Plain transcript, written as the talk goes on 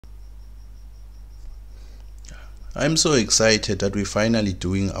I'm so excited that we're finally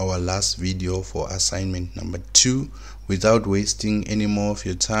doing our last video for assignment number 2 without wasting any more of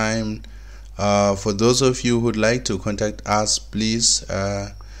your time. For those of you who'd like to contact us, please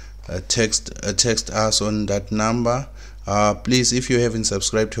text us on that number. Please, if you haven't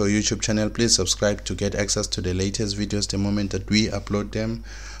subscribed to our YouTube channel, please subscribe to get access to the latest videos the moment that we upload them.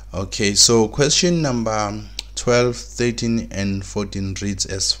 Okay, so question number 12, 13 and 14 reads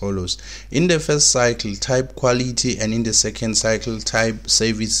as follows. In the first cycle, type quality, and in the second cycle, type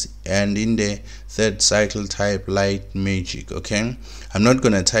service, and in the third cycle, type light magic. Okay, I'm not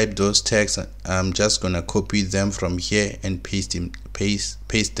gonna type those tags. I'm just gonna copy them from here and paste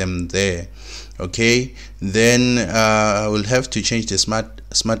them there. Okay, then I will have to change the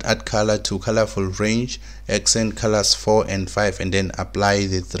smart art color to colorful range, accent colors 4 and 5, and then apply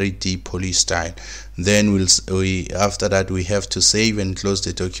the 3D polish style. Then after that we have to save and close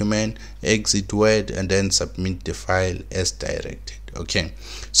the document, exit Word, and then submit the file as directed. Okay,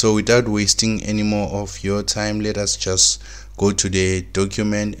 so without wasting any more of your time, let us just go to the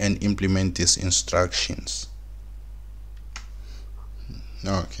document and implement these instructions.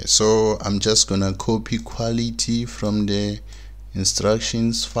 Okay, so I'm just gonna copy quality from the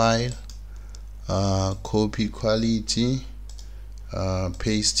instructions file, copy quality,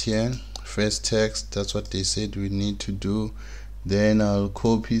 paste here, first text, that's what they said we need to do. Then I'll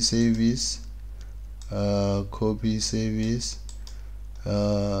copy service, and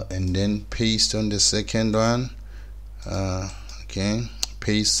then paste on the second one. Okay,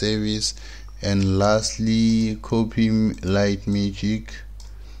 paste service, and lastly copy light magic,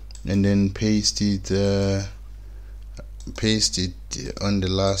 and then paste it on the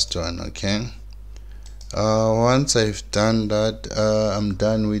last one. Okay, once I've done that, I'm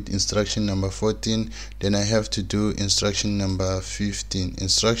done with instruction number 14. Then I have to do instruction number 15.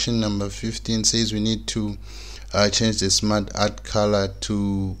 Instruction number 15 says we need to change the smart art color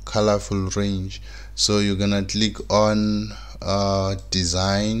to colorful range. So you're gonna click on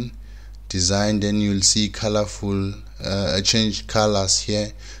design, then you'll see colorful, change colors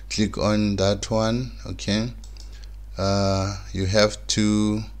here. Click on that one. Okay,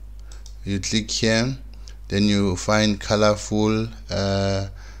 you click here, then you find colorful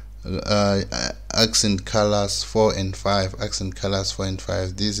accent colors 4 and 5. Accent colors 4 and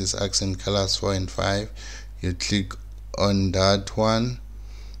 5. This is accent colors 4 and 5. You click on that one.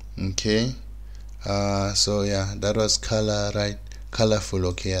 Okay, so yeah, that was color, right? Colorful.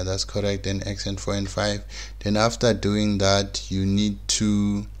 Okay, yeah, that's correct. Then accent 4 and 5. Then after doing that, you need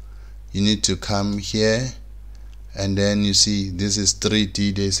to come here, and then you see this is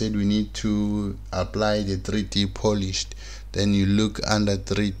 3D. They said we need to apply the 3D polished. Then you look under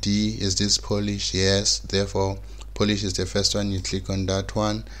 3D. Is this polished? Yes, therefore polish is the first one. You click on that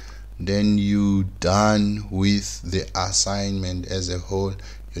one. Then you done with the assignment as a whole.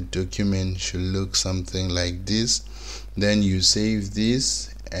 Your document should look something like this. Then you save this,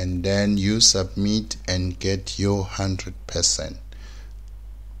 and then you submit and get your 100%.